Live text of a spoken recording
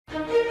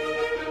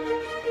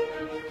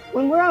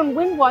When we're on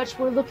wind watch,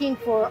 we're looking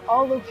for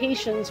all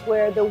locations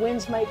where the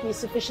winds might be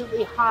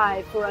sufficiently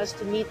high for us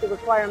to meet the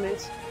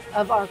requirements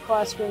of our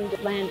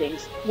crosswind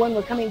landings. When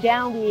we're coming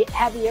down, we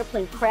have the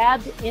airplane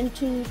crabbed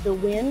into the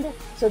wind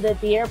so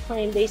that the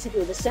airplane,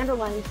 basically the center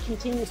line,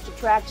 continues to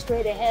track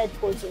straight ahead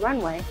towards the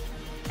runway.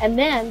 And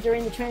then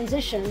during the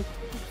transition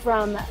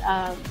from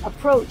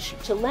approach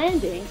to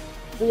landing,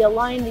 we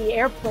align the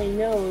airplane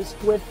nose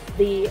with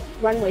the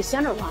runway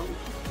center line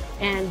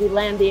and we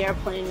land the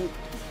airplane.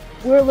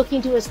 We're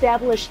looking to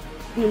establish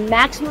the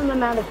maximum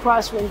amount of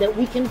crosswind that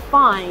we can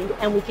find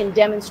and we can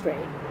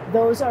demonstrate.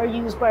 Those are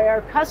used by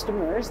our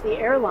customers, the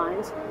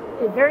airlines,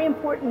 a very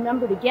important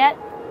number to get.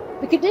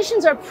 The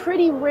conditions are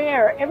pretty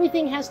rare.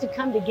 Everything has to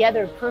come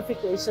together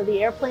perfectly. So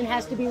the airplane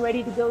has to be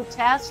ready to go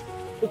test.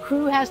 The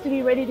crew has to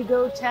be ready to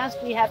go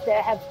test. We have to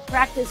have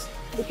practiced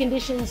the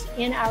conditions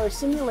in our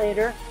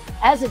simulator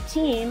as a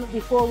team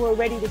before we're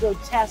ready to go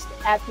test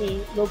at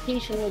the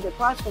location where the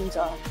crosswinds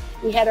are.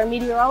 We had our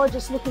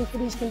meteorologists looking for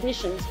these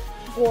conditions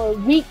for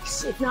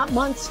weeks, if not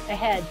months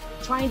ahead,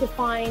 trying to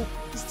find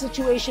a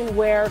situation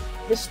where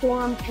the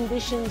storm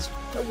conditions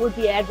would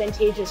be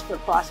advantageous for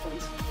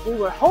crosswinds. We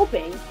were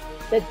hoping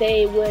that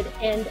they would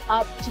end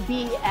up to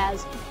be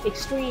as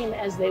extreme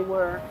as they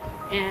were,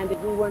 and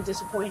we weren't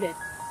disappointed.